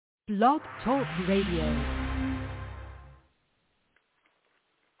Blog Talk Radio.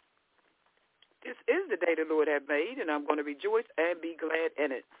 This is the day the Lord hath made, and I'm going to rejoice and be glad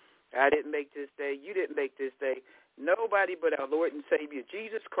in it. I didn't make this day. You didn't make this day. Nobody but our Lord and Savior,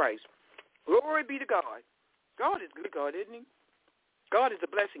 Jesus Christ. Glory be to God. God is good God, isn't he? God is a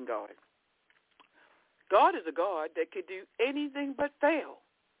blessing God. God is a God that could do anything but fail.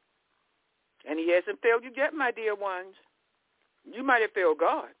 And he hasn't failed you yet, my dear ones. You might have failed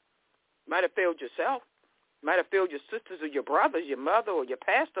God. Might have failed yourself. Might have failed your sisters or your brothers, your mother or your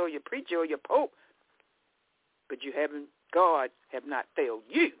pastor or your preacher or your pope. But you haven't, God have not failed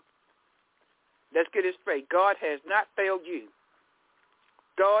you. Let's get it straight. God has not failed you.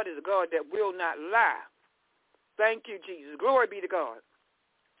 God is a God that will not lie. Thank you, Jesus. Glory be to God.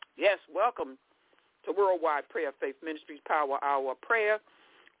 Yes, welcome to Worldwide Prayer Faith Ministries Power Hour Prayer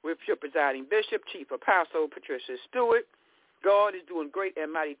with your presiding bishop, Chief Apostle Patricia Stewart. God is doing great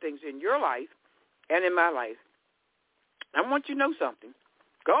and mighty things in your life and in my life. I want you to know something.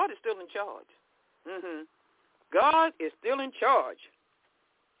 God is still in charge. God is still in charge.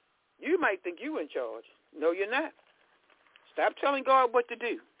 You might think you're in charge. No, you're not. Stop telling God what to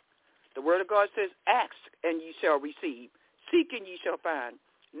do. The word of God says, ask and ye shall receive. Seek and ye shall find.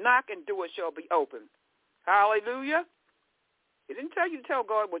 Knock and doors shall be open. Hallelujah. He didn't tell you to tell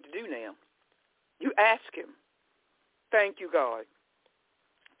God what to do now. You ask him. Thank you, God.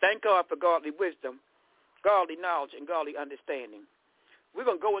 Thank God for godly wisdom, godly knowledge, and godly understanding. We're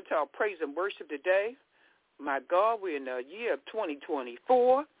going to go into our praise and worship today. My God, we're in the year of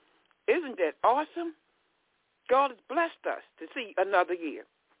 2024. Isn't that awesome? God has blessed us to see another year.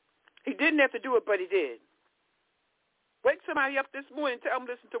 He didn't have to do it, but he did. Wake somebody up this morning and tell them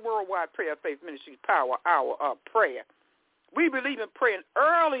listen to Worldwide Prayer Faith Ministries Power Hour of Prayer. We believe in praying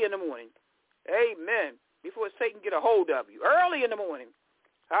early in the morning. Amen. Before Satan get a hold of you. Early in the morning.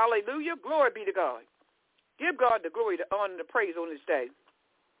 Hallelujah. Glory be to God. Give God the glory, the honor, and the praise on this day.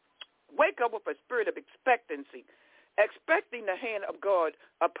 Wake up with a spirit of expectancy, expecting the hand of God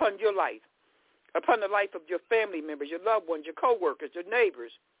upon your life, upon the life of your family members, your loved ones, your co-workers, your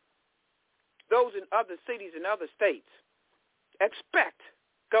neighbors, those in other cities and other states. Expect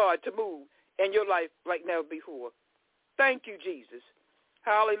God to move in your life like never before. Thank you, Jesus.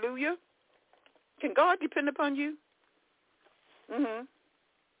 Hallelujah. Can God depend upon you?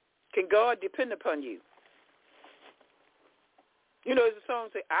 Can God depend upon you? You know, there's a song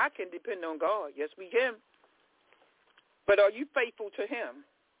that say, I can depend on God. Yes, we can. But are you faithful to him?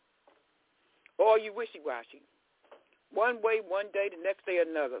 Or are you wishy-washy? One way, one day, the next day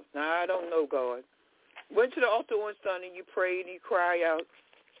another. Now, I don't know, God. Went to the altar on Sunday, you prayed, you cried out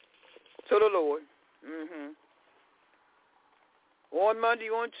to the Lord. On Monday,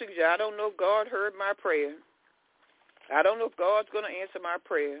 on Tuesday, I don't know if God heard my prayer. I don't know if God's going to answer my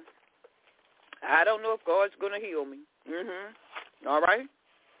prayer. I don't know if God's going to heal me. All right?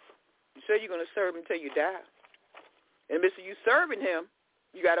 You say you're going to serve him until you die. And Mr. You serving him,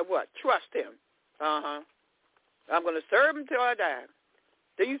 you got to what? Trust him. I'm going to serve him until I die.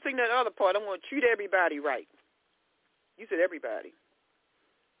 Then you sing that other part, I'm going to treat everybody right. You said everybody.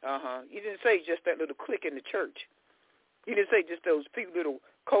 You didn't say just that little clique in the church. You didn't say just those few little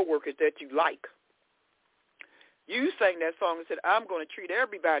co-workers that you like. You sang that song and said, I'm going to treat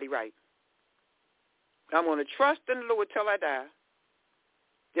everybody right. I'm going to trust in the Lord till I die.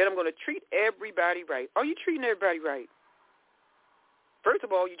 Then I'm going to treat everybody right. Are you treating everybody right? First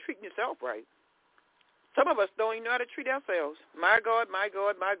of all, you're treating yourself right. Some of us don't even know how to treat ourselves. My God, my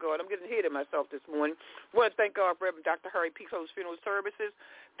God, my God. I'm getting ahead of myself this morning. I want to thank God for Reverend Dr. Harry P. Close Funeral Services,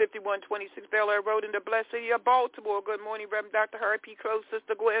 5126 Bel Air Road in the blessed city of Baltimore. Good morning, Reverend Dr. Harry P. Close,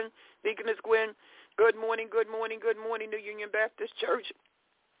 Sister Gwen, Deaconess Gwen. Good morning, good morning, good morning, New Union Baptist Church,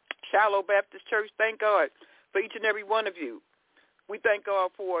 Shiloh Baptist Church. Thank God for each and every one of you. We thank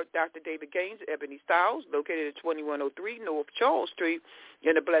God for Dr. David Gaines, Ebony Styles, located at 2103 North Charles Street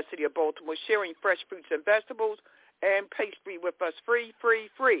in the blessed city of Baltimore, sharing fresh fruits and vegetables and pastry with us free.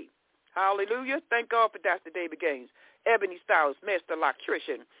 Hallelujah. Thank God for Dr. David Gaines. Ebony Styles, master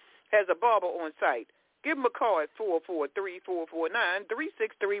electrician, has a barber on site. Give him a call at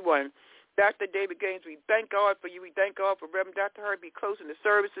 443-449-3631. Dr. David Gaines, we thank God for you. We thank God for Reverend Dr. Herbie closing the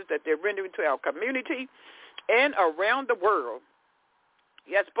services that they're rendering to our community and around the world.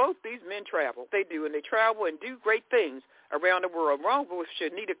 Yes, both these men travel. They do, and they travel and do great things around the world. Wrong with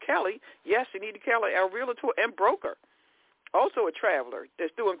Shanita Kelly. Yes, Shanita Kelly, our realtor and broker, also a traveler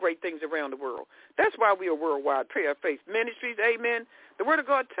that's doing great things around the world. That's why we are Worldwide Prayer Faith Ministries. Amen. The Word of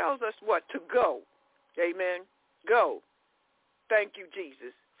God tells us what? To go. Amen. Go. Thank you,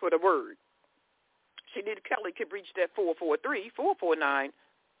 Jesus, for the word. Shanita Kelly can reach that 443-449-3631.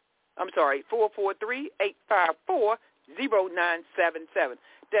 443-854-0977.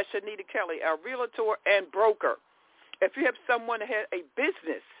 That's Shanita Kelly, our realtor and broker. If you have someone that has a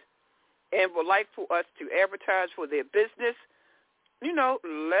business and would like for us to advertise for their business,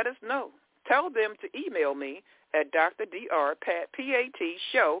 let us know. Tell them to email me at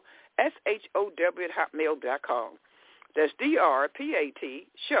drdr.pat.show, SHOW@hotmail.com. That's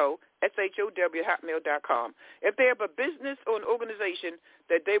drpatshow, SHOW@hotmail.com. If they have a business or an organization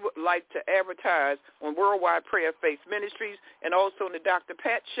that they would like to advertise on Worldwide Prayer Faith Ministries and also on the Dr.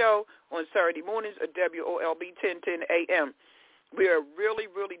 Pat Show on Saturday mornings at WOLB 1010 a.m., we are really,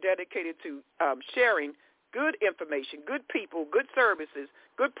 really dedicated to sharing good information, good people, good services,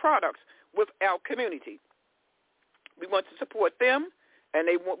 good products with our community. We want to support them, and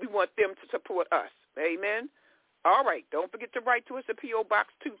we want them to support us. Amen. All right. Don't forget to write to us at P.O.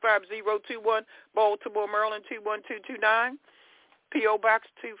 Box 25021, Baltimore, Maryland 21229. P.O. Box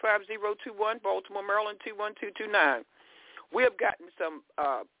 25021, Baltimore, Maryland 21229. We have gotten some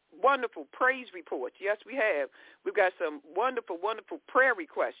wonderful praise reports. Yes, we have. We've got some wonderful, wonderful prayer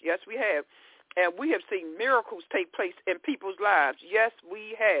requests. Yes, we have. And we have seen miracles take place in people's lives. Yes,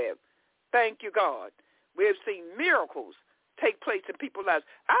 we have. Thank you, God. We have seen miracles take place in people's lives.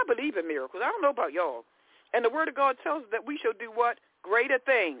 I believe in miracles. I don't know about y'all. And the Word of God tells us that we shall do what? Greater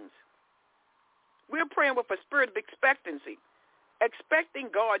things. We're praying with a spirit of expectancy, expecting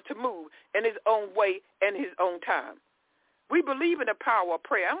God to move in his own way and his own time. We believe in the power of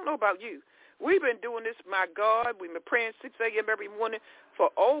prayer. I don't know about you. We've been doing this, my God. We've been praying 6 a.m. every morning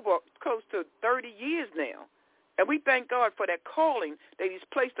for over close to 30 years now. And we thank God for that calling that he's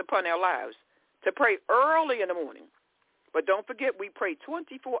placed upon our lives to pray early in the morning. But don't forget, we pray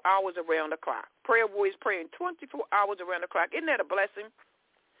 24 hours around the clock. Prayer warriors praying 24 hours around the clock. Isn't that a blessing?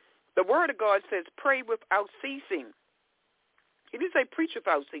 The Word of God says pray without ceasing. He didn't say preach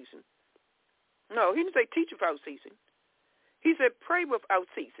without ceasing. No, he didn't say teach without ceasing. He said pray without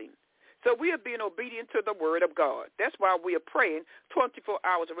ceasing. So we are being obedient to the Word of God. That's why we are praying 24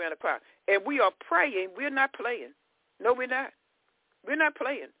 hours around the clock. And we are praying. We're not playing. No, we're not. We're not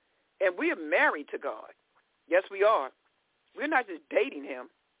playing. And we are married to God. Yes, we are. We're not just dating him.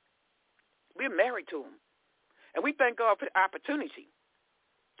 We're married to him. And we thank God for the opportunity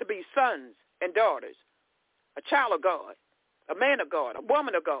to be sons and daughters, a child of God, a man of God, a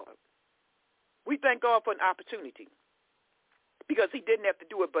woman of God. We thank God for an opportunity because he didn't have to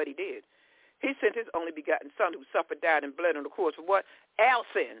do it, but he did. He sent his only begotten son who suffered, died, and bled on the cross for what? Our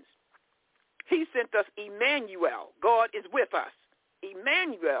sins. He sent us Emmanuel. God is with us.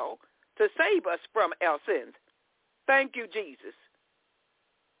 Emmanuel to save us from our sins. Thank you, Jesus.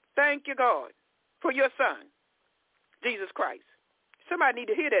 Thank you, God, for your son, Jesus Christ. Somebody need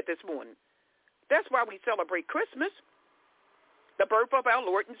to hear that this morning. That's why we celebrate Christmas, the birth of our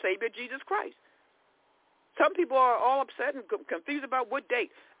Lord and Savior, Jesus Christ. Some people are all upset and confused about what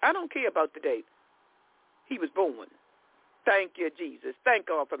date. I don't care about the date. He was born. Thank you, Jesus. Thank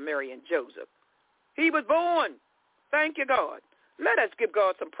God for Mary and Joseph. He was born. Thank you, God. Let us give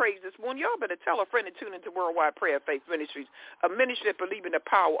God some praise this morning. Y'all better tell a friend to tune into Worldwide Prayer Faith Ministries, a ministry that believes in the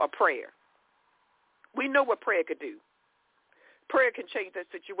power of prayer. We know what prayer could do. Prayer can change that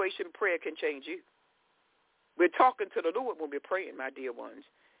situation. Prayer can change you. We're talking to the Lord when we're praying, my dear ones.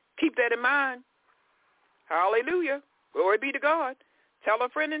 Keep that in mind. Hallelujah. Glory be to God. Tell a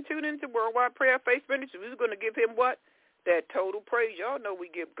friend and tune into Worldwide Prayer Faith Ministries. We're going to give him what? That total praise. Y'all know we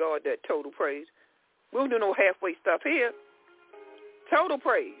give God that total praise. We don't do no halfway stuff here. Total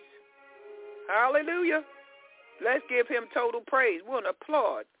praise. Hallelujah. Let's give him total praise. We want to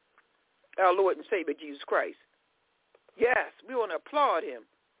applaud our Lord and Savior, Jesus Christ. Yes, we want to applaud him.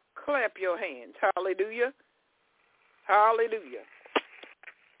 Clap your hands. Hallelujah. Hallelujah.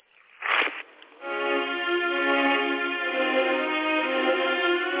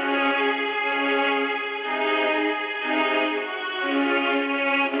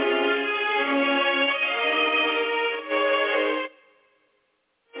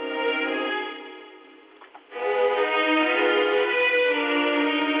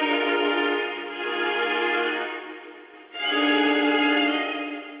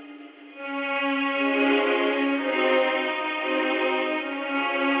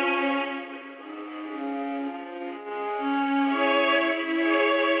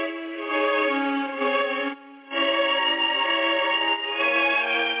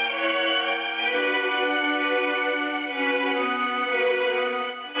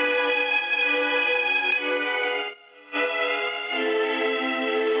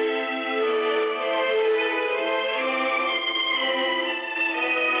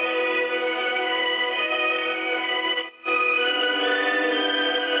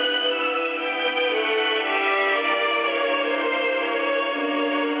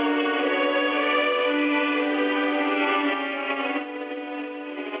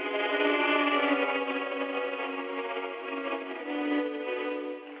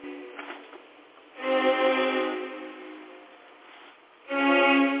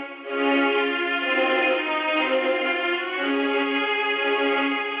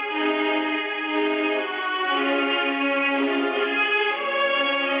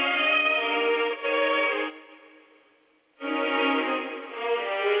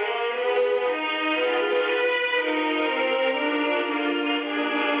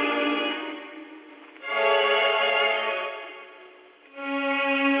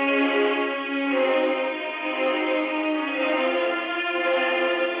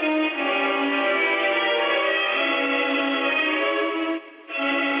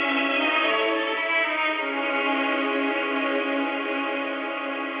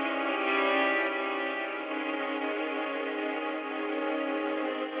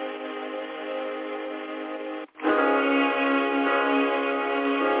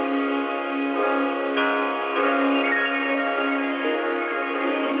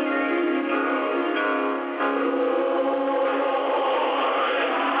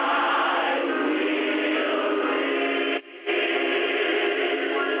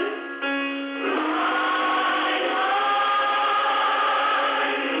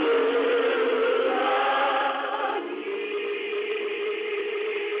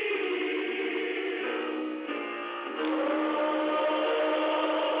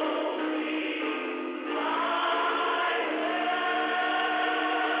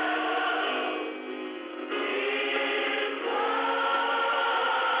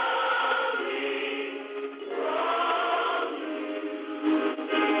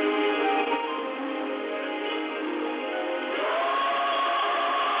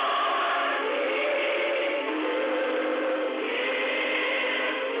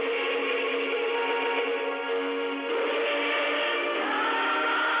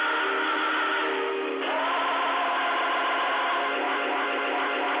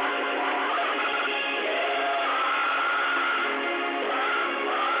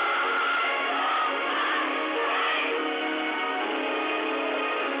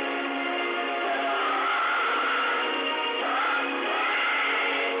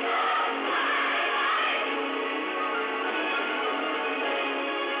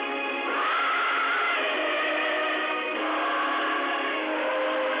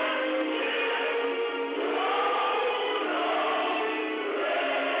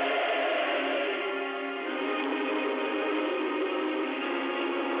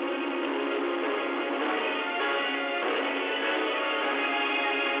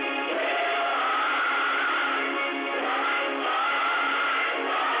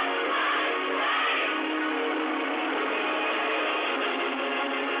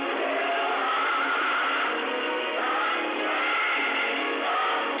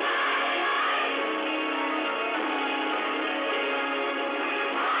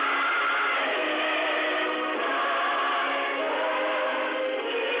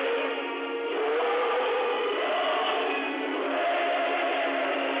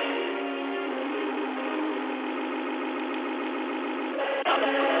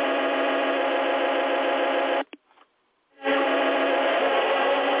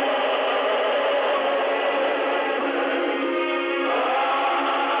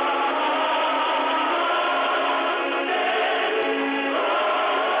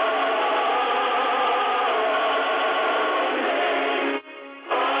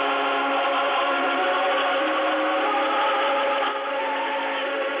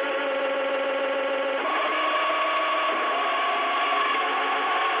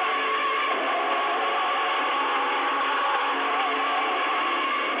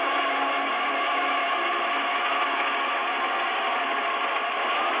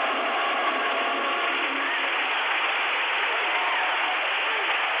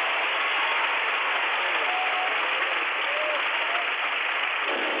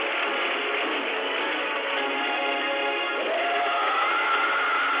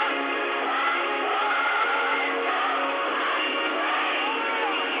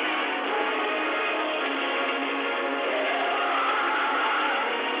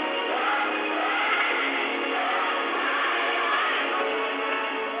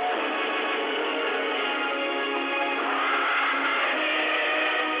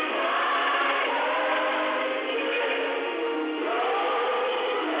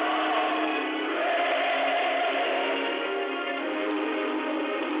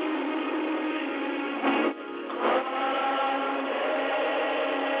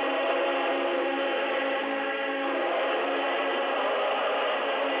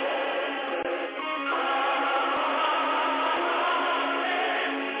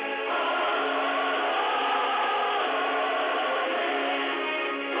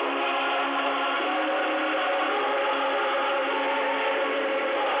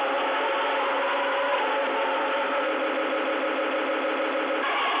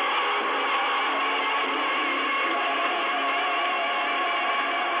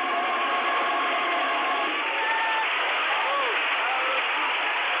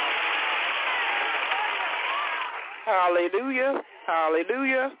 Hallelujah,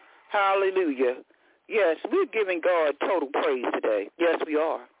 hallelujah, hallelujah. Yes, we're giving God total praise today. Yes, we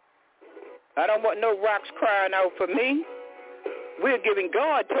are. I don't want no rocks crying out for me. We're giving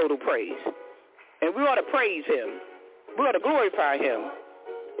God total praise. And we ought to praise him. We ought to glorify him.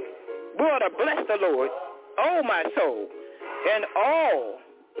 We ought to bless the Lord, oh my soul, and all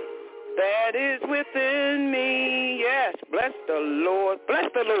that is within me. Yes, bless the Lord.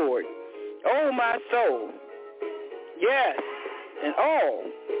 Bless the Lord, oh my soul. Yes, and all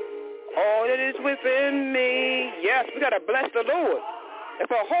that is within me. Yes, we got to bless the Lord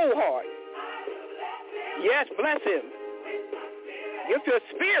with our whole heart. Yes, bless him with your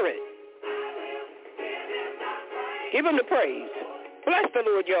spirit. Give him the praise. Bless the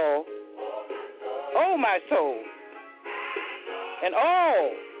Lord, y'all. Oh, my soul. And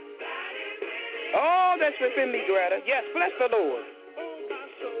all that's within me, Greta. Yes, bless the Lord.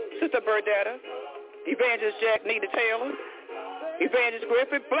 Sister Burdetta, Evangelist Jack Nita Taylor, Evangelist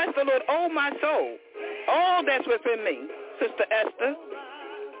Griffith, bless the Lord, oh, my soul. All that's within me. Sister Esther,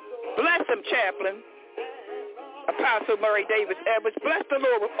 bless him, Chaplain. Apostle Murray Davis Edwards, bless the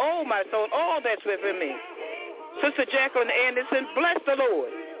Lord with all my soul, all that's within me. Sister Jacqueline Anderson, bless the Lord.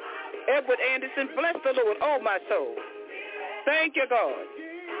 Edward Anderson, bless the Lord, oh my soul. Thank you, God.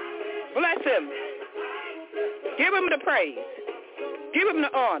 Bless him. Give him the praise. Give him the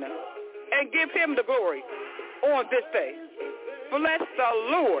honor. And give him the glory on this day. Bless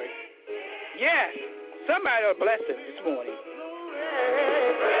the Lord. Yes, somebody will bless him this morning.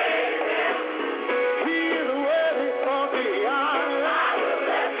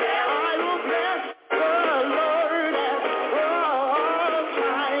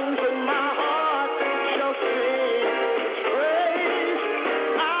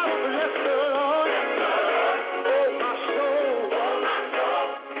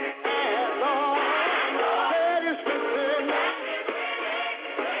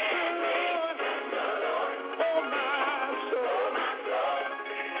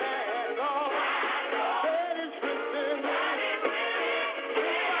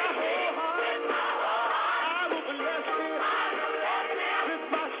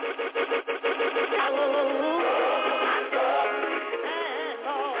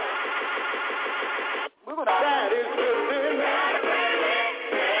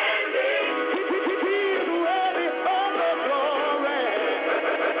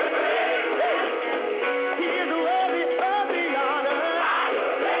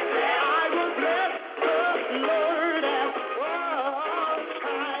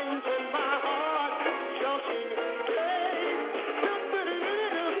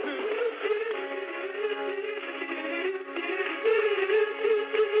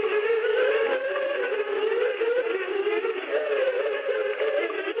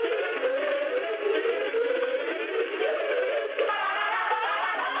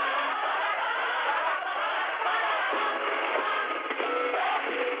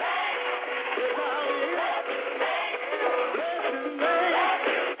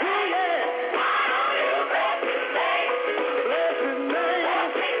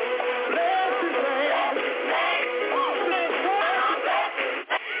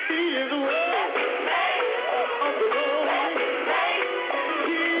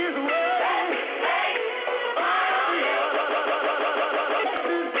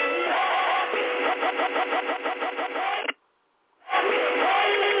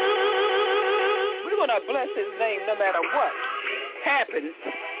 No matter what happens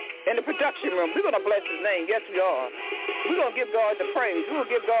in the production room, we're going to bless his name. Yes, we are. We're going to give God the praise. We're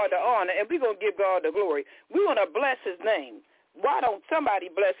going to give God the honor, and we're going to give God the glory. We're going to bless his name. Why don't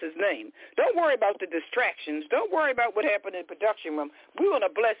somebody bless his name? Don't worry about the distractions. Don't worry about what happened in the production room. We're going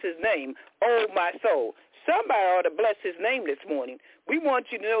to bless his name, oh, my soul. Somebody ought to bless his name this morning. We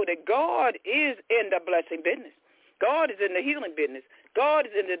want you to know that God is in the blessing business. God is in the healing business. God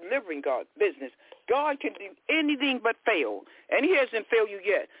is in the delivering God business. God can do anything but fail, and he hasn't failed you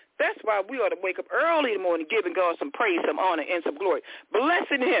yet. That's why we ought to wake up early in the morning giving God some praise, some honor, and some glory,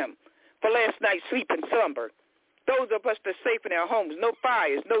 blessing him for last night's sleep and slumber. Those of us that are safe in our homes, no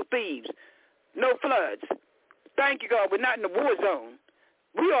fires, no thieves, no floods. Thank you, God. We're not in the war zone.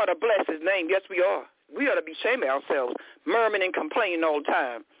 We ought to bless his name. Yes, we are. We ought to be ashamed of ourselves, murmuring and complaining all the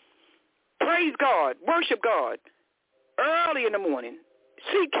time. Praise God. Worship God early in the morning.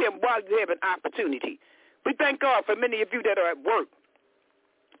 Seek him while you have an opportunity. We thank God for many of you that are at work,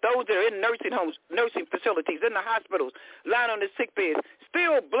 those that are in nursing homes, nursing facilities, in the hospitals, lying on the sick beds,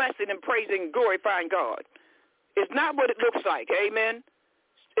 still blessing and praising and glorifying God. It's not what it looks like, amen?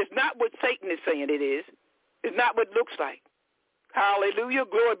 It's not what Satan is saying it is. It's not what it looks like. Hallelujah,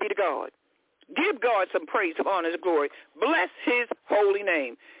 glory be to God. Give God some praise, some honor, and glory. Bless his holy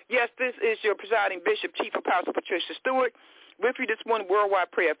name. Yes, this is your presiding bishop, Chief Apostle Patricia Stewart, with you this morning,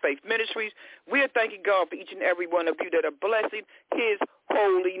 Worldwide Prayer Faith Ministries. We are thanking God for each and every one of you that are blessing his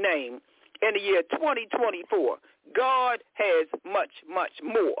holy name. In the year 2024, God has much, much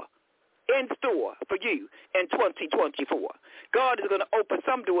more in store for you in 2024. God is going to open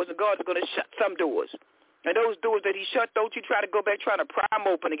some doors, and God is going to shut some doors. And those doors that he shut, don't you try to go back trying to pry them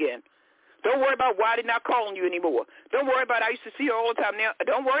open again. Don't worry about why they're not calling you anymore. Don't worry about, I used to see her all the time now.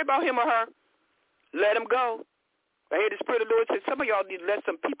 Don't worry about him or her. Let them go. I hear the Spirit of the Lord say some of y'all need to let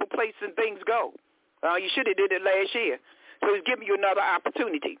some people, places, and things go. You should have did it last year. So he's giving you another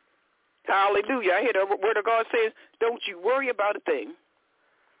opportunity. Hallelujah. I hear the word of God says, don't you worry about a thing.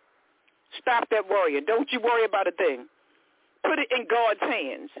 Stop that worrying. Don't you worry about a thing. Put it in God's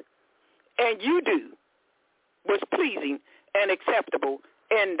hands. And you do what's pleasing and acceptable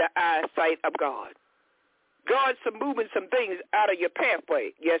in the eyesight of God. God's moving some things out of your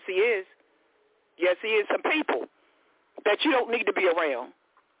pathway. Yes, he is. Yes, he is. Some people that you don't need to be around,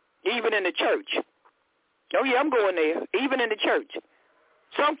 even in the church. Oh, yeah, I'm going there. Even in the church.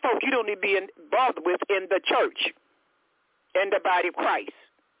 Some folk you don't need to be involved with in the church, in the body of Christ.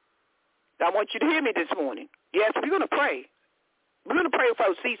 I want you to hear me this morning. Yes, we're going to pray. We're going to pray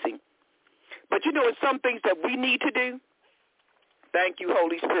without ceasing. But you know, it's some things that we need to do. Thank you,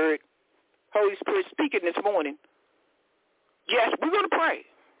 Holy Spirit. Holy Spirit speaking this morning. Yes, we're going to pray.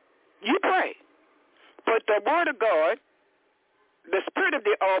 You pray. But the word of God, the Spirit of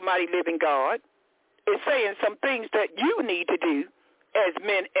the Almighty living God, is saying some things that you need to do as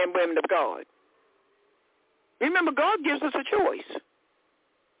men and women of God. Remember, God gives us a choice.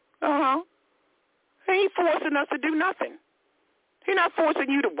 He ain't forcing us to do nothing. He's not forcing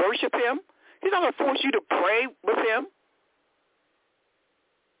you to worship him. He's not going to force you to pray with him.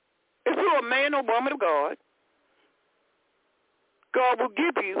 If you're a man or woman of God, God will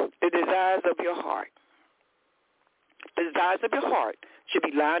give you the desires of your heart. The desires of your heart should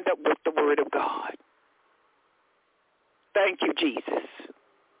be lined up with the word of God. Thank you, Jesus.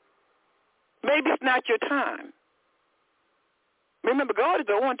 Maybe it's not your time. Remember, God is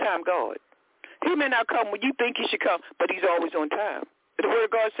an on-time God. He may not come when you think he should come, but he's always on time. The word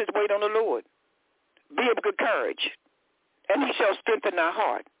of God says, wait on the Lord. Be of good courage, and he shall strengthen thy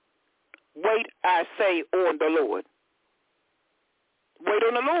heart. Wait, I say, on the Lord. Wait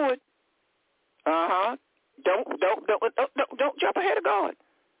on the Lord. Don't jump ahead of God.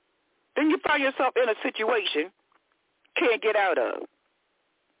 Then you find yourself in a situation can't get out of.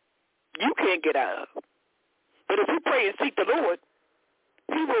 You can't get out of. But if you pray and seek the Lord,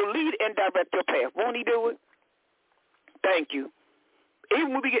 he will lead and direct your path. Won't he do it? Thank you.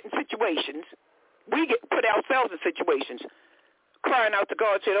 Even when we get in situations, we get put ourselves in situations, crying out to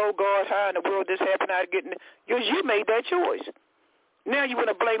God, saying, oh, God, how in the world this happened? You made that choice. Now you want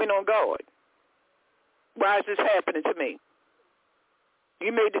to blame it on God. Why is this happening to me?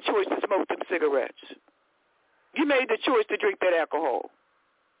 You made the choice to smoke them cigarettes. You made the choice to drink that alcohol.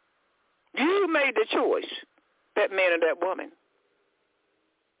 You made the choice, that man or that woman.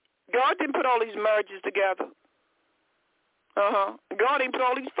 God didn't put all these marriages together. God didn't put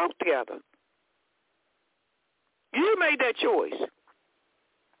all these folks together. You made that choice.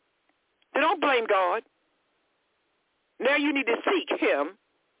 Then don't blame God. Now you need to seek him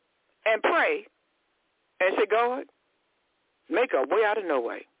and pray and say, God, make a way out of no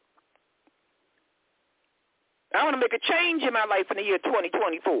way. I want to make a change in my life in the year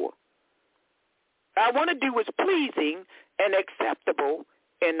 2024. I want to do what's pleasing and acceptable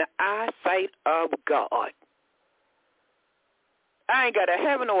in the eyesight of God. I ain't got a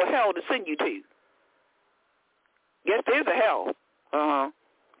heaven or a hell to send you to. Yes, there's a hell.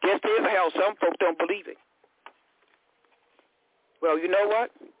 Yes, there's a hell. Some folks don't believe it. Well, you know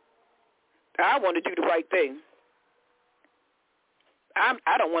what? I want to do the right thing.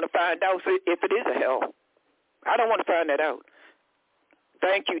 I don't want to find out if it is a hell. I don't want to find that out.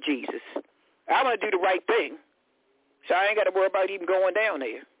 Thank you, Jesus. I want to do the right thing, so I ain't got to worry about even going down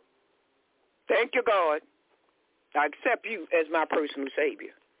there. Thank you, God. I accept you as my personal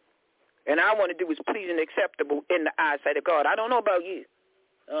Savior. And I want to do what's pleasing and acceptable in the eyesight of God. I don't know about you.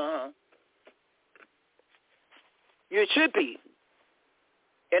 You should be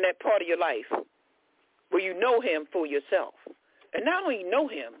in that part of your life where you know him for yourself. And not only know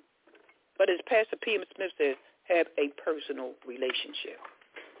him, but as Pastor P.M. Smith says, have a personal relationship.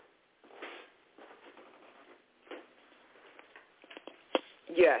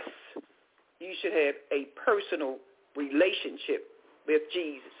 Yes, you should have a personal relationship with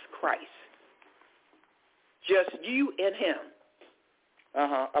Jesus Christ. Just you and him.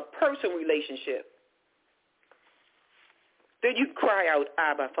 A person relationship. Then you cry out,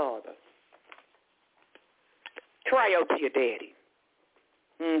 Abba, Father. Cry out to your daddy.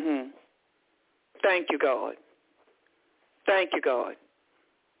 Thank you, God. Thank you, God.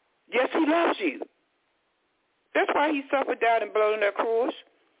 Yes, he loves you. That's why he suffered down and bled on that cross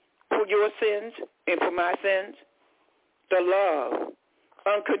for your sins and for my sins. The love,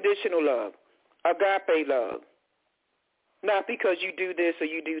 unconditional love, agape love. Not because you do this or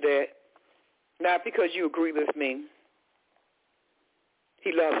you do that. Not because you agree with me.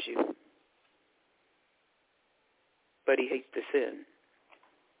 He loves you. But he hates the sin.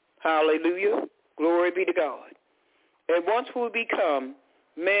 Hallelujah. Glory be to God. And once we become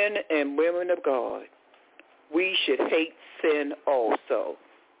men and women of God, we should hate sin also.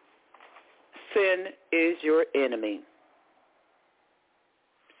 Sin is your enemy.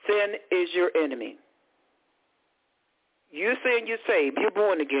 Sin is your enemy. You're saying you're saved. You're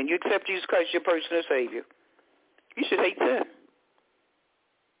born again. You accept Jesus Christ, your personal Savior. You should hate sin.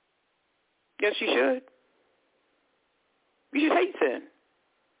 Yes, you should. You should hate sin.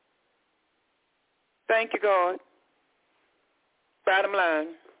 Thank you, God. Bottom line,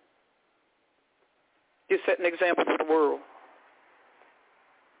 you set an example for the world.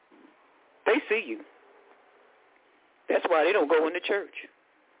 They see you. That's why they don't go into church.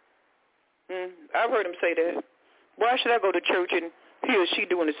 I've heard them say that. Why should I go to church and he or she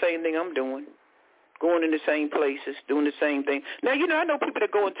doing the same thing I'm doing? Going in the same places, doing the same thing. Now, I know people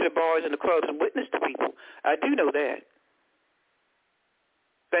that go into the bars and the clubs and witness to people. I do know that.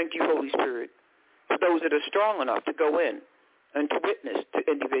 Thank you, Holy Spirit. For those that are strong enough to go in and to witness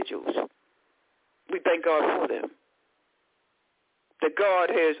to individuals. We thank God for them. That God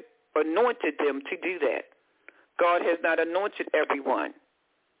has anointed them to do that. God has not anointed everyone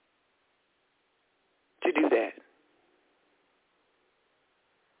to do that.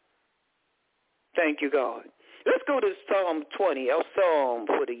 Thank you, God. Let's go to Psalm 20, our psalm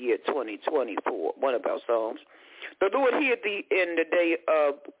for the year 2024, one of our psalms. The Lord hear thee in the day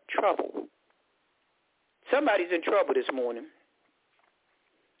of trouble. Somebody's in trouble this morning.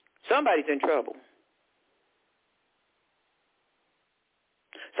 Somebody's in trouble.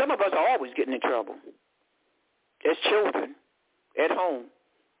 Some of us are always getting in trouble. As children, at home,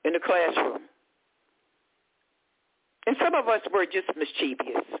 in the classroom. And some of us were just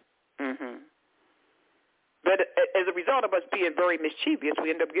mischievous. But as a result of us being very mischievous, we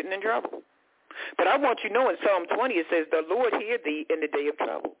end up getting in trouble. But I want you to know in Psalm 20 it says, the Lord hear thee in the day of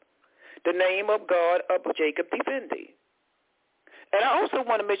trouble. The name of God of Jacob defend thee. And I also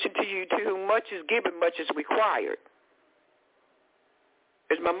want to mention to you, to whom much is given, much is required.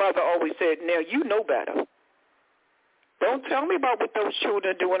 As my mother always said, now you know better. Don't tell me about what those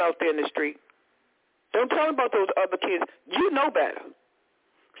children are doing out there in the street. Don't tell me about those other kids. You know better.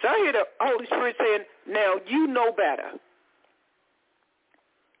 So I hear the Holy Spirit saying, now you know better.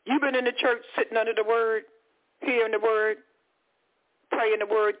 You've been in the church sitting under the word, hearing the word, praying the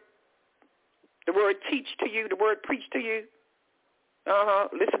word teach to you, the word preach to you.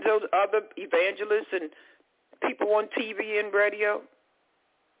 Listen to those other evangelists and people on TV and radio.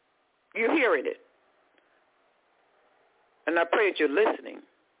 You're hearing it. And I pray that you're listening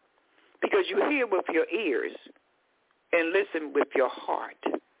because you hear with your ears and listen with your heart.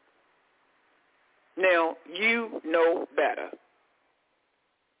 Now, you know better.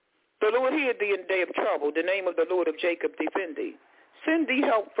 The Lord hear thee in the day of trouble. The name of the Lord of Jacob defend thee. Send thee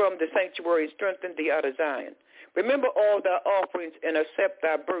help from the sanctuary and strengthen thee out of Zion. Remember all thy offerings and accept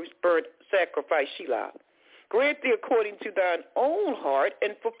thy burnt sacrifice, Shelah. Grant thee according to thine own heart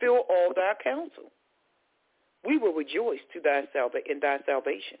and fulfill all thy counsel. We will rejoice in thy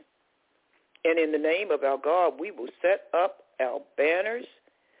salvation. And in the name of our God, we will set up our banners.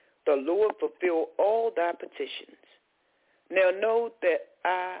 The Lord fulfill all thy petitions. Now know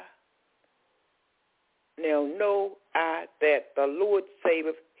I that the Lord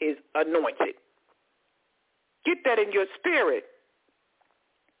saveth his anointed. Get that in your spirit.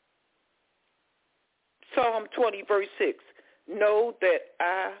 Psalm 20, verse 6. Know that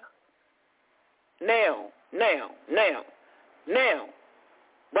I, now,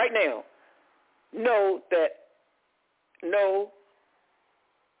 right now, know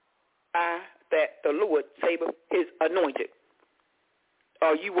I that the Lord saveth his anointed.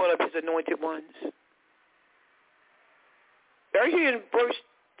 Are you one of his anointed ones? Right here in verse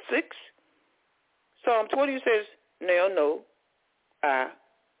 6, Psalm 20 says, now know I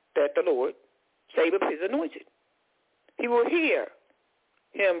that the Lord saveth his anointed. He will hear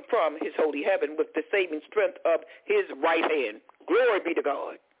him from his holy heaven with the saving strength of his right hand. Glory be to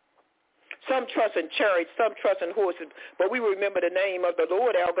God. Some trust in chariots, some trust in horses, but we remember the name of the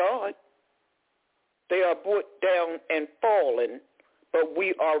Lord our God. They are brought down and fallen, but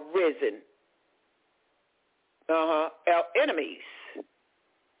we are risen. Our enemies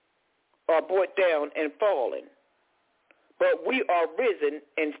are brought down and fallen, but we are risen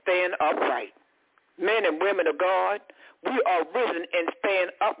and stand upright. Men and women of God, we are risen and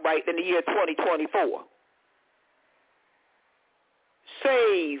stand upright in the year 2024.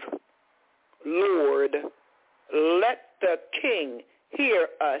 Save, Lord, let the King hear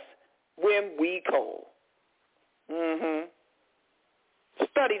us when we call.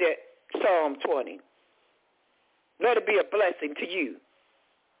 Study that Psalm 20. Let it be a blessing to you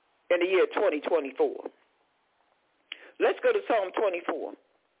in the year 2024. Let's go to Psalm 24.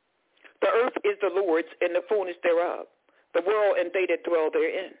 The earth is the Lord's and the fullness thereof, the world and they that dwell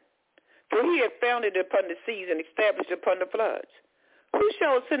therein. For he hath founded it upon the seas and established it upon the floods. Who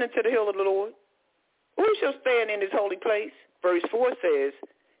shall ascend into the hill of the Lord? Who shall stand in his holy place? Verse 4 says,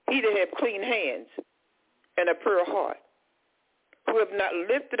 he that hath clean hands and a pure heart, who have not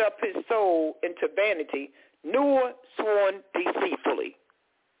lifted up his soul into vanity, nor sworn deceitfully.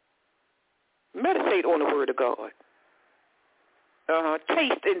 Meditate on the word of God.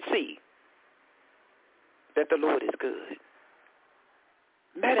 Taste and see that the Lord is good.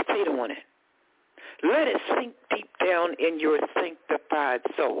 Meditate on it. Let it sink deep down in your sanctified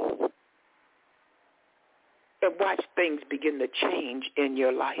soul. And watch things begin to change in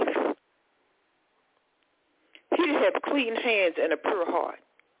your life. He that hath clean hands and a pure heart,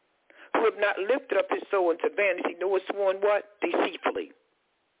 who have not lifted up his soul into vanity, nor sworn what? Deceitfully.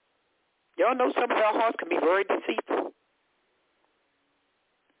 Y'all know some of our hearts can be very deceitful.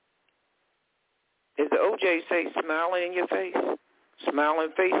 As the OJ say, smiling in your face. Smiling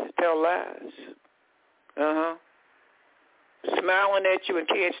faces tell lies. Smiling at you and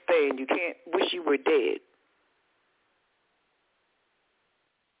can't stand. You can't wish you were dead.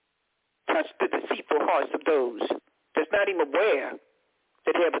 Touch the deceitful hearts of those that's not even aware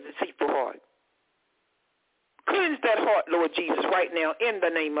that they have a deceitful heart. Cleanse that heart, Lord Jesus, right now in the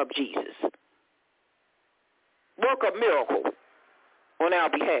name of Jesus. Work a miracle on our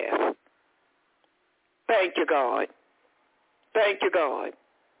behalf. Thank you, God. Thank you, God.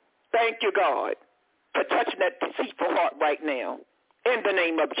 Thank you, God, for touching that deceitful heart right now in the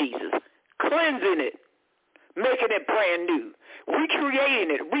name of Jesus. Cleansing it, making it brand new,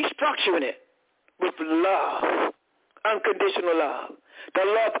 recreating it, restructuring it with love, unconditional love, the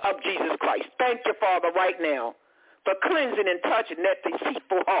love of Jesus Christ. Thank you, Father, right now for cleansing and touching that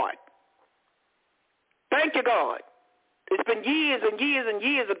deceitful heart. Thank you, God. It's been years and years and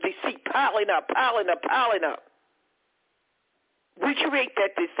years of deceit piling up. Recreate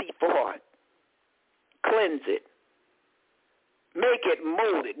that deceitful heart. Cleanse it. Make it,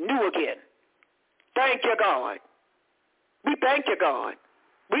 mold it, new again. Thank you, God. We thank you, God.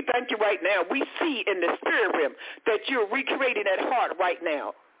 We thank you right now. We see in the spirit realm that you're recreating that heart right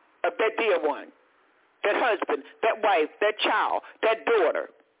now of that dear one, that husband, that wife, that child, that daughter,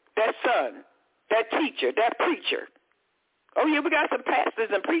 that son, that teacher, that preacher. Oh, yeah, we got some pastors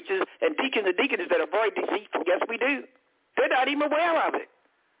and preachers and deacons and deaconesses that are very deceitful. Yes, we do. They're not even aware of it.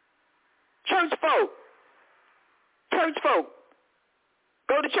 Church folk.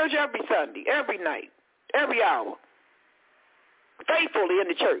 Go to church every Sunday, every night, every hour. Faithfully in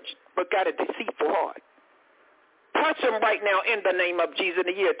the church, but got a deceitful heart. Touch them right now in the name of Jesus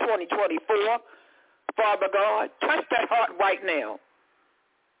in the year 2024. Father God, touch that heart right now.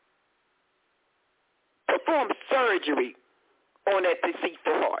 Perform surgery on that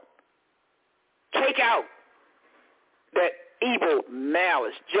deceitful heart. Take out that evil,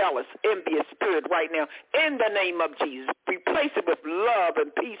 malice, jealous, envious spirit right now in the name of Jesus. Replace it with love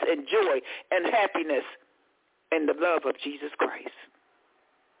and peace and joy and happiness and the love of Jesus Christ.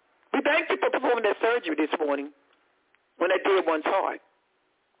 We thank you for performing that surgery this morning on that dear one's heart.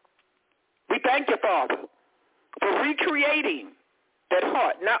 We thank you, Father, for recreating that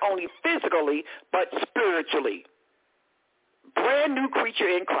heart, not only physically, but spiritually. Brand new creature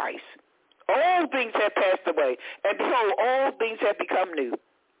in Christ. All things have passed away, and behold, all things have become new.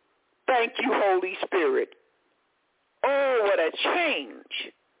 Thank you, Holy Spirit. Oh, what a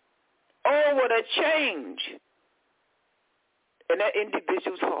change. Oh, what a change in that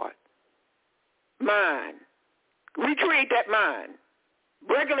individual's heart. Mind. Recreate that mind.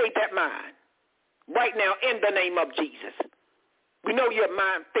 Regulate that mind right now in the name of Jesus. We know you're a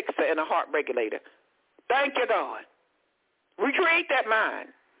mind fixer and a heart regulator. Thank you, God. Recreate that mind.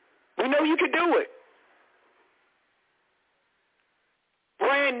 We know you can do it.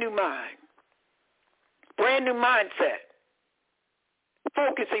 Brand new mind. Brand new mindset.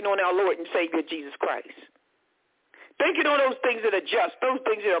 focusing on our Lord and Savior, Jesus Christ. Thinking on those things that are just, those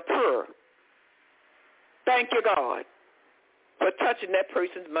things that are pure. Thank you, God, for touching that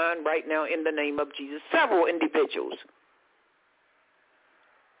person's mind right now in the name of Jesus. Several individuals.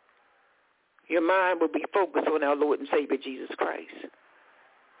 Your mind will be focused on our Lord and Savior, Jesus Christ,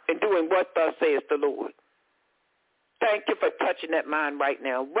 and doing what thus says the Lord. Thank you for touching that mind right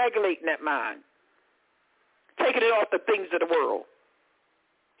now, regulating that mind, taking it off the things of the world,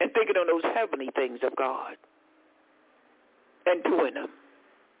 and thinking on those heavenly things of God, and doing them,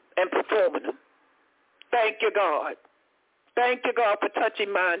 and performing them. Thank you, God. Thank you, God, for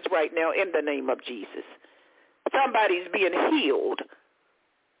touching minds right now in the name of Jesus. Somebody's being healed.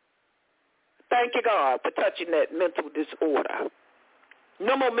 Thank you, God, for touching that mental disorder.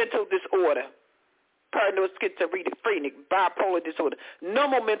 No more mental disorder. Paranoid, schizophrenic, bipolar disorder. No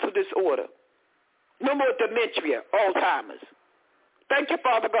more mental disorder. No more dementia, Alzheimer's. Thank you,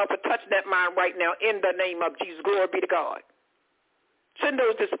 Father God, for touching that mind right now in the name of Jesus. Glory be to God. Send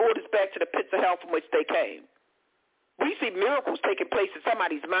those disorders back to the pits of hell from which they came. We see miracles taking place in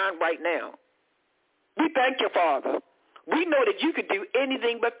somebody's mind right now. We thank you, Father. We know that you could do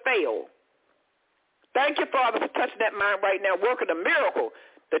anything but fail. Thank you, Father, for touching that mind right now, working a miracle.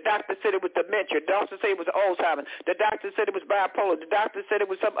 The doctor said it was dementia. The doctor said it was Alzheimer's. The doctor said it was bipolar. The doctor said it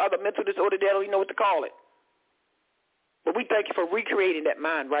was some other mental disorder. They don't even know what to call it. But we thank you for recreating that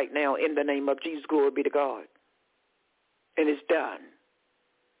mind right now in the name of Jesus. Glory be to God. And it's done.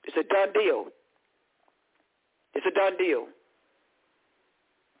 It's a done deal. It's a done deal.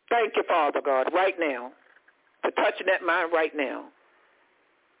 Thank you, Father God, right now, for touching that mind right now.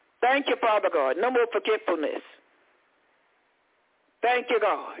 Thank you, Father God. No more forgetfulness. Thank you,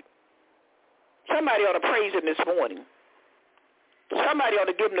 God. Somebody ought to praise him this morning. Somebody ought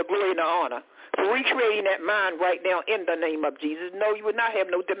to give him the glory and the honor for recreating that mind right now in the name of Jesus. No, you would not have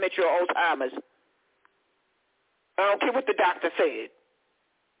no dementia or Alzheimer's. I don't care what the doctor said.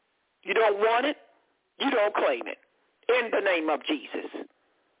 You don't want it, you don't claim it. In the name of Jesus.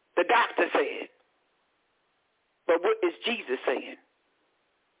 The doctor said. But what is Jesus saying?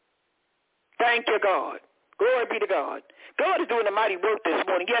 Thank you, God. Glory be to God. God is doing a mighty work this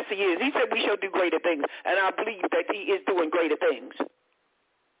morning. Yes, he is. He said we shall do greater things, and I believe that he is doing greater things.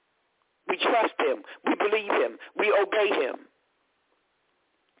 We trust him. We believe him. We obey him.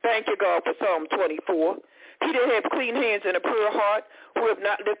 Thank you, God, for Psalm 24. He that hath clean hands and a pure heart, who have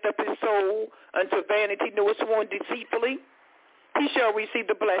not lifted up his soul unto vanity, nor sworn deceitfully, he shall receive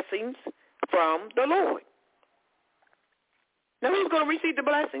the blessings from the Lord. Now, who's going to receive the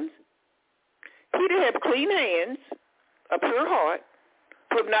blessings? He that hath clean hands, a pure heart,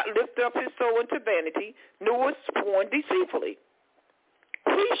 who have not lifted up his soul unto vanity, nor sworn deceitfully.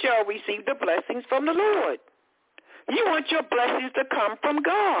 He shall receive the blessings from the Lord. You want your blessings to come from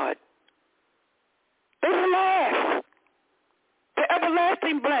God. They will last. The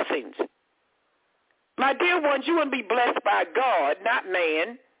everlasting blessings. My dear ones, you want to be blessed by God, not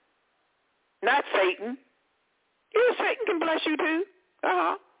man, not Satan. You know, Satan can bless you too.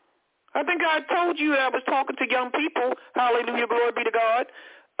 I think I told you I was talking to young people, hallelujah, glory be to God,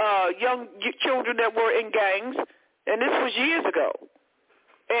 young children that were in gangs, and this was years ago.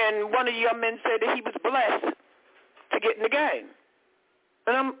 And one of the young men said that he was blessed to get in the gang.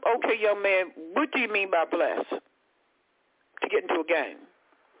 And I'm, okay, young man, what do you mean by blessed to get into a gang?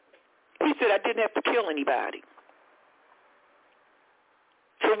 He said, I didn't have to kill anybody.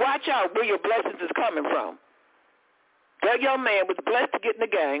 So watch out where your blessings is coming from. That young man was blessed to get in the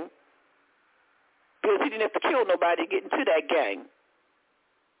gang because he didn't have to kill nobody to get into that gang.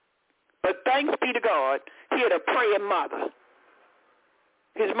 But thanks be to God, he had a praying mother.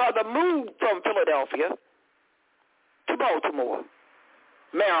 His mother moved from Philadelphia to Baltimore,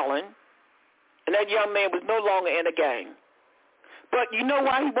 Maryland, and that young man was no longer in a gang. But you know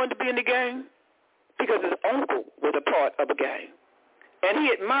why he wanted to be in the gang? Because his uncle was a part of a gang. And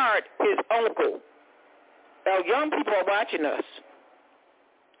he admired his uncle. Now, young people are watching us.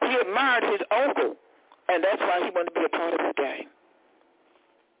 He admired his uncle, and that's why he wanted to be a part of his gang.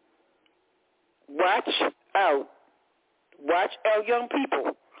 Watch out. Watch our young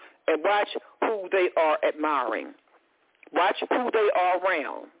people, and watch who they are admiring. Watch who they are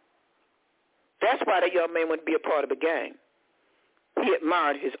around. That's why the young man wanted to be a part of a gang. He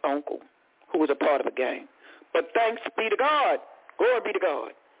admired his uncle, who was a part of a gang. But thanks be to God. Glory be to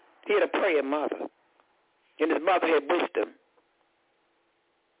God. He had a praying mother, and his mother had wisdom.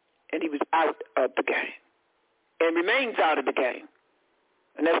 And he was out of the gang, and remains out of the gang.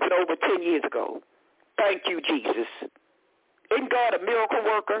 And that's been over 10 years ago. Thank you, Jesus. Isn't God a miracle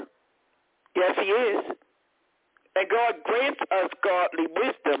worker? Yes, he is. And God grants us godly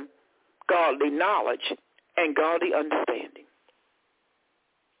wisdom, godly knowledge, and godly understanding.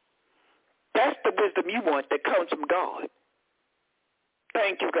 That's the wisdom you want that comes from God.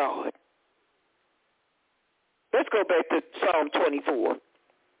 Thank you, God. Let's go back to Psalm 24.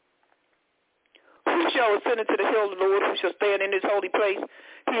 Who shall ascend into the hill of the Lord? Who shall stand in his holy place?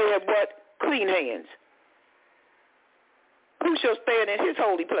 He have what? Clean hands. Who shall stand in his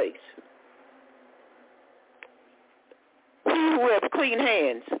holy place? He who has clean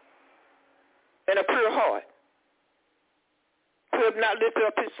hands and a pure heart, who have not lifted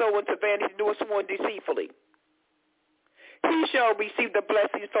up his soul unto vanity, nor sworn deceitfully. He shall receive the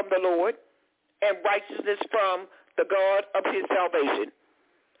blessings from the Lord and righteousness from the God of his salvation.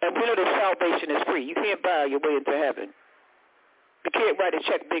 And we know that salvation is free. You can't buy your way into heaven. You can't write a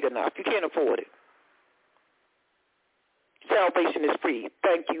check big enough. You can't afford it. Salvation is free.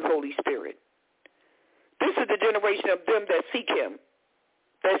 Thank you, Holy Spirit. This is the generation of them that seek him,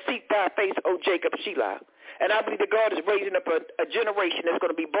 that seek thy face, O Jacob, Shelah. And I believe that God is raising up a generation that's going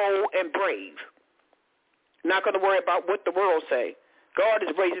to be bold and brave. Not going to worry about what the world say. God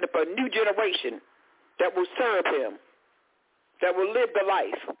is raising up a new generation that will serve him, that will live the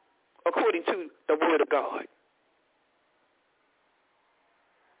life according to the word of God.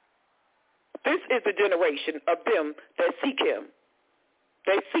 This is the generation of them that seek him.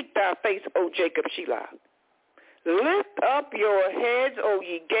 They seek thy face, O Jacob, Shelah. Lift up your heads, O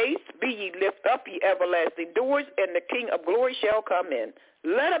ye gates, be ye lift up, ye everlasting doors, and the King of glory shall come in.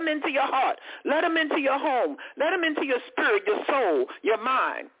 Let him into your heart. Let him into your home. Let him into your spirit, your soul, your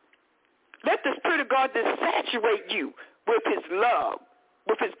mind. Let the Spirit of God just saturate you with his love,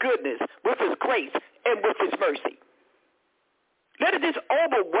 with his goodness, with his grace, and with his mercy. Let it just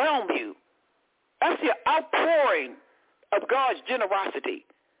overwhelm you. That's the outpouring of God's generosity,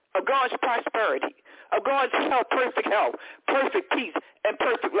 of God's prosperity, of God's perfect health, perfect peace, and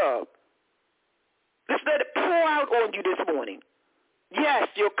perfect love. Just let it pour out on you this morning. Yes,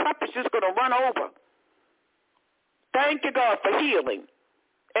 your cup is just going to run over. Thank you, God, for healing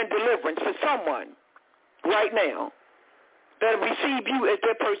and deliverance for someone right now that will receive you as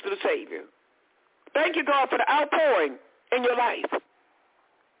their personal Savior. Thank you, God, for the outpouring in your life.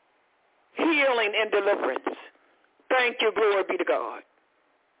 Healing and deliverance. Thank you, glory be to God.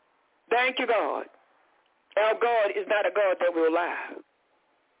 Thank you, God. Our God is not a God that will lie.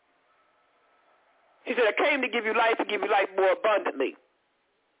 He said, I came to give you life and give you life more abundantly.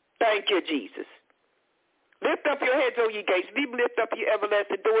 Thank you, Jesus. Lift up your heads, O ye gates. Lift up ye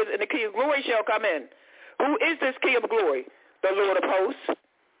everlasting doors, and the King of glory shall come in. Who is this King of glory? The Lord of hosts.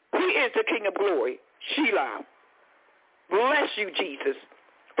 He is the King of glory. Shelah. Bless you, Jesus,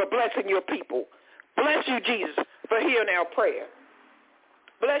 for blessing your people. Bless you, Jesus, for hearing our prayer.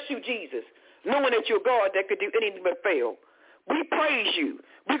 Bless you, Jesus, knowing that you're God that could do anything but fail. We praise you.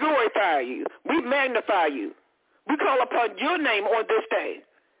 We glorify you. We magnify you. We call upon your name on this day.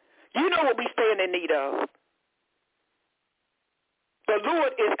 You know what we stand in need of. The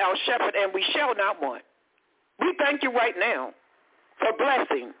Lord is our shepherd, and we shall not want. We thank you right now for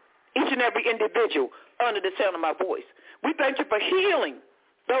blessing each and every individual under the sound of my voice. We thank you for healing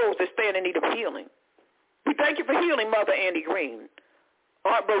those that stand in need of healing. We thank you for healing Mother Annie Green,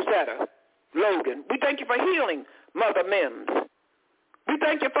 Aunt Rosetta, Logan. We thank you for healing Mother Mims. We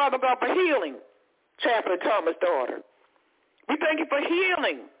thank you, Father God, for healing Chaplain Thomas' daughter. We thank you for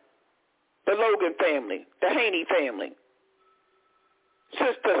healing the Logan family, the Haney family,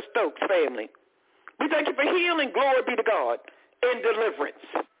 Sister Stokes family. We thank you for healing, glory be to God, and deliverance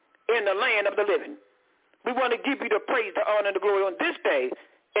in the land of the living. We want to give you the praise, the honor, and the glory on this day.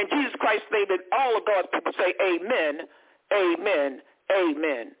 In Jesus Christ's name, that all of God's people say amen, amen,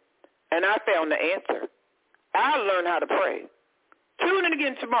 amen. And I found the answer. I learned how to pray. Tune in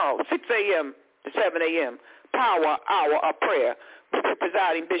again tomorrow, 6 a.m. to 7 a.m., Power Hour of Prayer, with the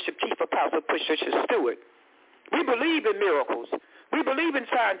presiding Bishop, Chief Apostle, Patricia Stewart. We believe in miracles. We believe in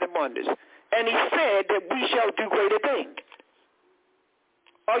signs and wonders. And he said that we shall do greater things.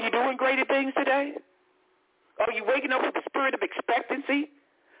 Are you doing greater things today? Are you waking up with the spirit of expectancy?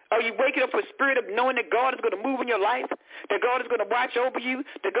 Are you waking up with the spirit of knowing that God is going to move in your life, that God is going to watch over you,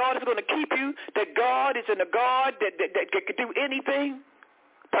 that God is going to keep you, that God is in a God that can do anything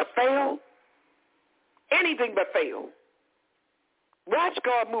but fail? Anything but fail. Watch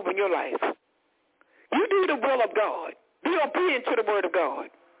God move in your life. You do the will of God. Be obedient to the word of God.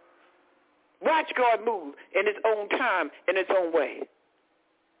 Watch God move in his own time, in his own way.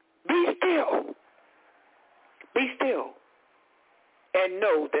 Be still. Be still. And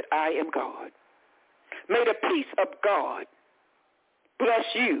know that I am God. May the peace of God bless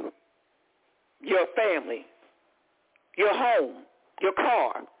you, your family, your home, your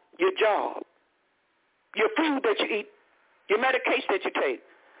car, your job, your food that you eat, your medication that you take,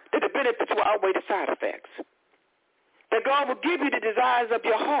 that the benefits will outweigh the side effects. That God will give you the desires of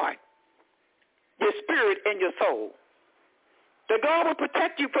your heart, your spirit, and your soul. That God will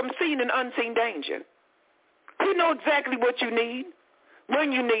protect you from seen and unseen danger. He knows exactly what you need,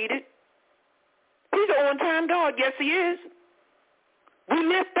 when you need it. He's an on-time God. Yes, he is. We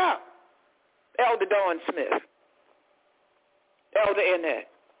lift up Elder Dawn Smith, Elder Annette.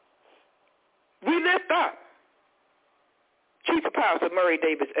 We lift up Chief Apostle Murray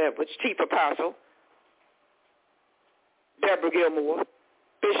Davis Edwards, Chief Apostle Deborah Gilmore,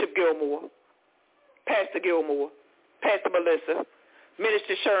 Bishop Gilmore, Pastor Gilmore, Pastor Melissa,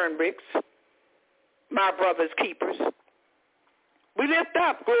 Minister Sharon Ricks, my brother's keepers. We lift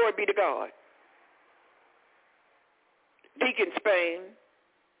up, glory be to God, Deacon Spain.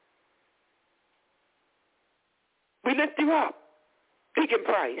 We lift you up, Deacon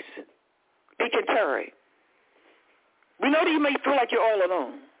Price, Deacon Terry. We know that you may feel like you're all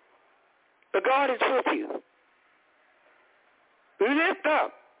alone, but God is with you. We lift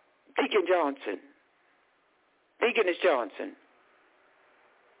up Deacon Johnson, Deaconess Johnson,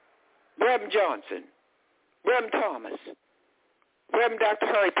 Reverend Johnson, Reverend Thomas, Reverend Dr.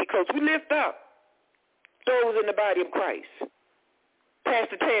 Harry P. Coates. We lift up those in the body of Christ.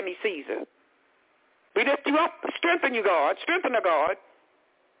 Pastor Tammy Caesar. We lift you up, strengthen you, God, strengthen her, God.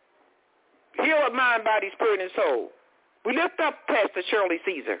 Heal her mind, body, spirit, and soul. We lift up Pastor Shirley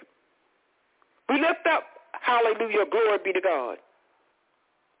Caesar. We lift up, hallelujah, glory be to God,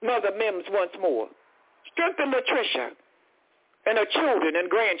 Mother Mims once more. Strengthen Latricia and her children and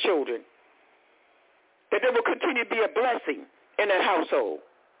grandchildren, that they will continue to be a blessing in that household.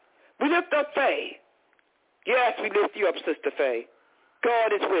 We lift up Faye. Yes, we lift you up, Sister Faye.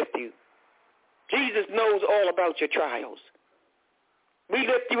 God is with you. Jesus knows all about your trials. We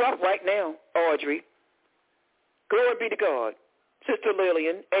lift you up right now, Audrey. Glory be to God. Sister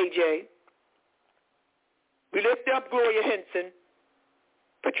Lillian, AJ. We lift up Gloria Henson,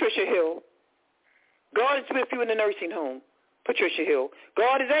 Patricia Hill. God is with you in the nursing home, Patricia Hill.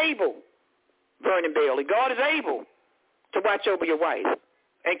 God is able, Vernon Bailey. God is able to watch over your wife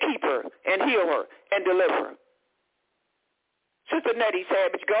and keep her and heal her and deliver her. Sister Nettie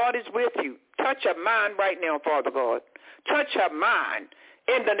Savage, God is with you. Touch her mind right now, Father God. Touch her mind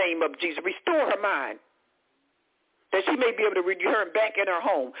in the name of Jesus. Restore her mind, that she may be able to return back in her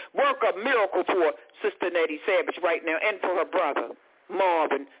home. Work a miracle for Sister Nettie Savage right now and for her brother,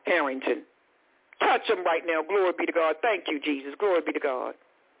 Marvin Harrington. Touch them right now. Glory be to God. Thank you, Jesus. Glory be to God.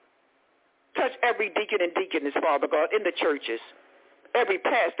 Touch every deacon and deaconess, Father God, in the churches, every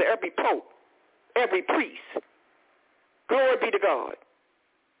pastor, every pope, every priest. Glory be to God.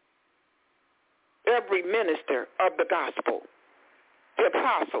 Every minister of the gospel, the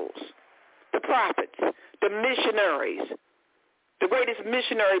apostles, the prophets, the missionaries. The greatest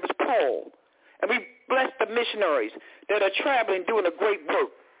missionary was Paul. And we bless the missionaries that are traveling, doing a great work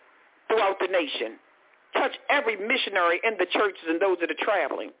throughout the nation. Touch every missionary in the churches and those that are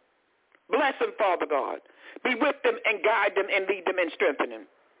traveling. Bless them, Father God. Be with them and guide them and lead them and strengthen them.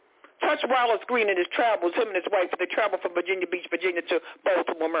 Touch Wallace Green in his travels, him and his wife, they travel from Virginia Beach, Virginia to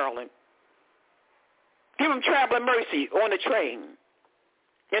Baltimore, Maryland. Give them traveling mercy on the train,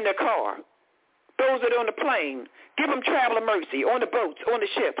 in their car. Those that are on the plane, give them traveling mercy on the boats, on the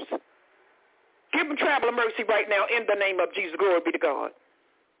ships. Give them traveling mercy right now in the name of Jesus. Glory be to God.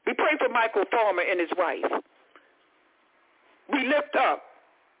 We pray for Michael Farmer and his wife. We lift up,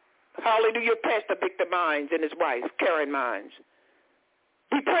 hallelujah, Pastor Victor Mines and his wife, Karen Mines.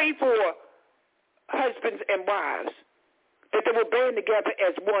 We pray for husbands and wives, that they will band together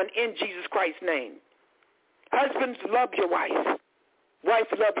as one in Jesus Christ's name. Husbands, love your wife. Wife,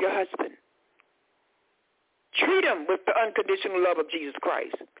 love your husband. Treat them with the unconditional love of Jesus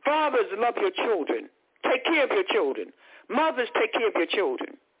Christ. Fathers, love your children. Take care of your children. Mothers, take care of your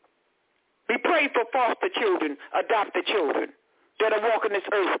children. We pray for foster children, adopted children that are walking this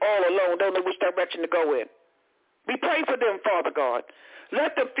earth all alone, don't know which direction to go in. We pray for them, Father God.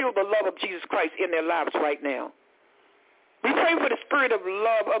 Let them feel the love of Jesus Christ in their lives right now. We pray for the spirit of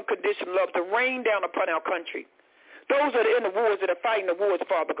love, unconditional love, to rain down upon our country. Those that are in the wars, that are fighting the wars,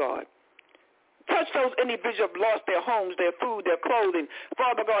 Father God. Touch those individuals who have lost their homes, their food, their clothing.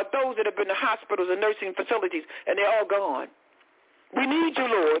 Father God, those that have been in hospitals and nursing facilities, and they're all gone. We need you,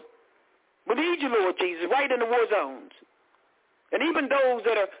 Lord. We need you, Lord Jesus, right in the war zones. And even those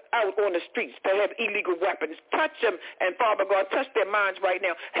that are out on the streets that have illegal weapons, touch them, and Father God, touch their minds right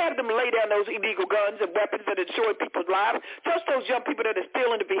now. Have them lay down those illegal guns and weapons that destroy people's lives. Touch those young people that are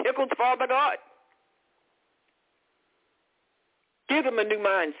stealing the vehicles, Father God. Give them a new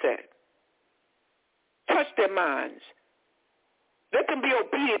mindset. Touch their minds. Let them be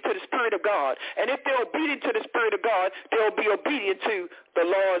obedient to the Spirit of God. And if they're obedient to the Spirit of God, they'll be obedient to the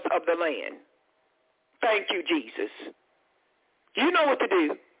laws of the land. Thank you, Jesus. You know what to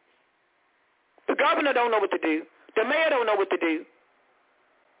do. The governor don't know what to do. The mayor don't know what to do.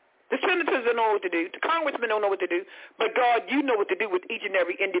 The senators don't know what to do. The congressmen don't know what to do. But God, you know what to do with each and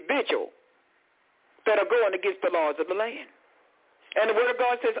every individual that are going against the laws of the land. And the word of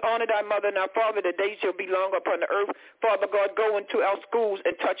God says, honor thy mother and thy father, that they shall be long upon the earth. Father God, go into our schools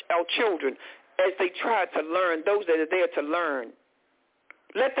and touch our children as they try to learn, those that are there to learn.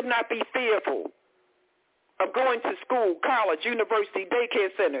 Let them not be fearful of going to school, college, university,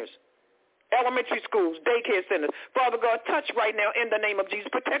 daycare centers, elementary schools, daycare centers. Father God, touch right now in the name of Jesus.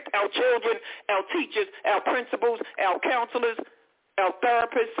 Protect our children, our teachers, our principals, our counselors, our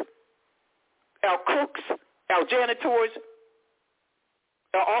therapists, our cooks, our janitors,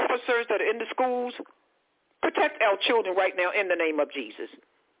 our officers that are in the schools. Protect our children right now in the name of Jesus.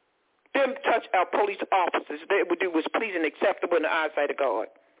 Then touch our police officers. They would do what's pleasing and acceptable in the eyesight of God.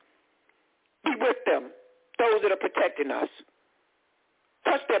 Be with them, those that are protecting us.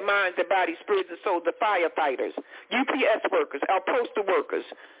 Touch their minds, their bodies, spirits, and souls, the firefighters, UPS workers, our postal workers.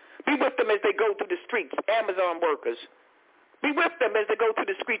 Be with them as they go through the streets, Amazon workers. Be with them as they go through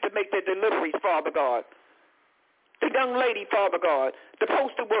the streets to make their deliveries, Father God. The young lady, Father God, the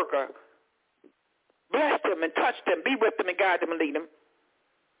postal worker. Bless them and touch them. Be with them and guide them and lead them.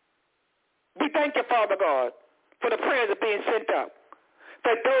 We thank you, Father God, for the prayers that are being sent up.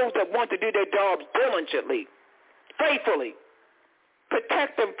 That those that want to do their jobs diligently, faithfully,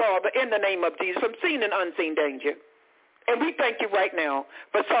 protect them, Father, in the name of Jesus, from seen and unseen danger. And we thank you right now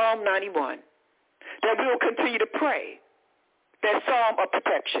for Psalm 91, that we will continue to pray that psalm of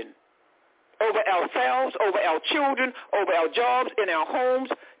protection over ourselves, over our children, over our jobs, in our homes,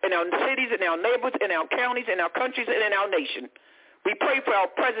 in our cities, in our neighborhoods, in our counties, in our countries, and in our nation. We pray for our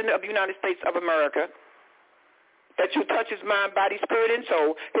President of the United States of America, that you touch his mind, body, spirit, and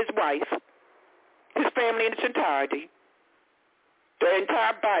soul, his wife, his family in its entirety, the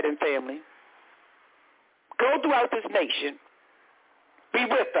entire Biden family. Go throughout this nation. Be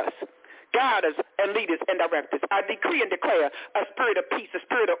with us. Guide us and lead us and direct us. I decree and declare a spirit of peace, a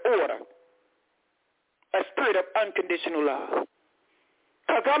spirit of order, a spirit of unconditional love.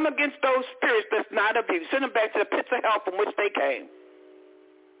 I come against those spirits that's not of you. Send them back to the pits of hell from which they came.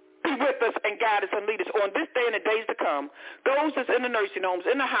 Be with us and guide us and lead us on this day and the days to come. Those that's in the nursing homes,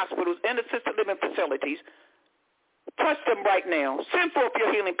 in the hospitals, in the assisted living facilities, touch them right now. Send forth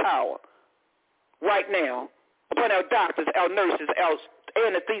your healing power right now upon our doctors, our nurses, our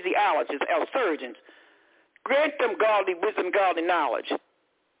anesthesiologists, our surgeons. Grant them godly wisdom, godly knowledge.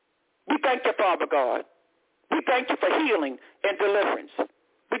 We thank you, Father God. We thank you for healing and deliverance.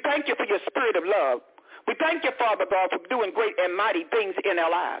 We thank you for your spirit of love. We thank you, Father God, for doing great and mighty things in our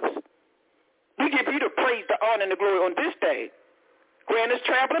lives. We give you the praise, the honor, and the glory on this day. Grant us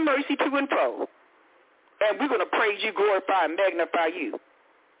traveling mercy to and fro. And we're going to praise you, glorify, and magnify you.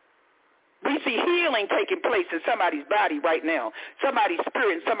 We see healing taking place in somebody's body right now, somebody's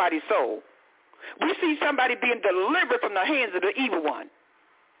spirit and somebody's soul. We see somebody being delivered from the hands of the evil one.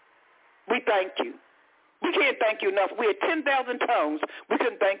 We thank you. We can't thank you enough. We had 10,000 tongues. We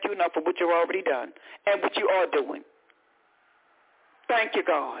couldn't thank you enough for what you've already done and what you are doing. Thank you,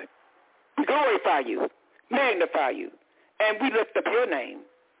 God. We glorify you, magnify you, and we lift up your name,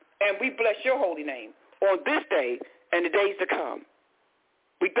 and we bless your holy name on this day and the days to come.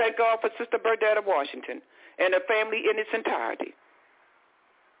 We thank God for Sister Burdette of Washington and her family in its entirety.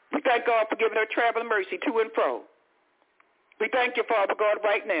 We thank God for giving her traveling mercy to and fro. We thank you, Father God,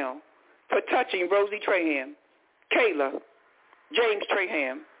 right now for touching Rosie Traham, Kayla, James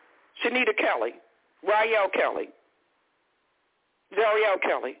Traham, Shanita Kelly, Rael Kelly, Zariel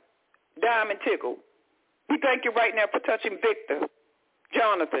Kelly, Diamond Tickle. We thank you right now for touching Victor,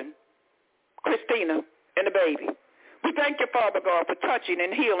 Jonathan, Christina, and the baby. We thank you, Father God, for touching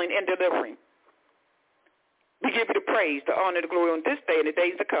and healing and delivering. We give you the praise, the honor, the glory on this day and the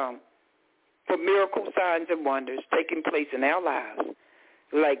days to come for miracles, signs, and wonders taking place in our lives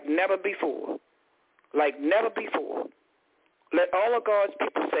like never before, like never before. Let all of God's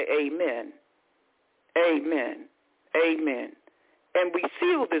people say amen, amen, amen. And we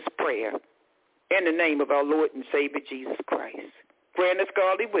seal this prayer in the name of our Lord and Savior Jesus Christ. Grant us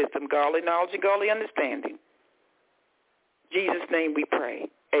godly wisdom, godly knowledge, and godly understanding. In Jesus' name we pray.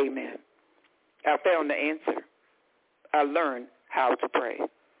 Amen. I found the answer. I learned how to pray.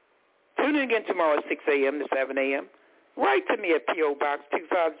 Tune in again tomorrow at 6 a.m. to 7 a.m. Write to me at P.O. Box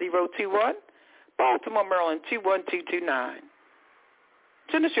 25021, Baltimore, Maryland 21229.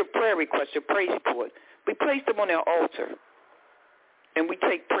 Send us your prayer request, your praise report. We place them on our altar, and we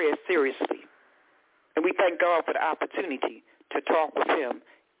take prayer seriously. And we thank God for the opportunity to talk with him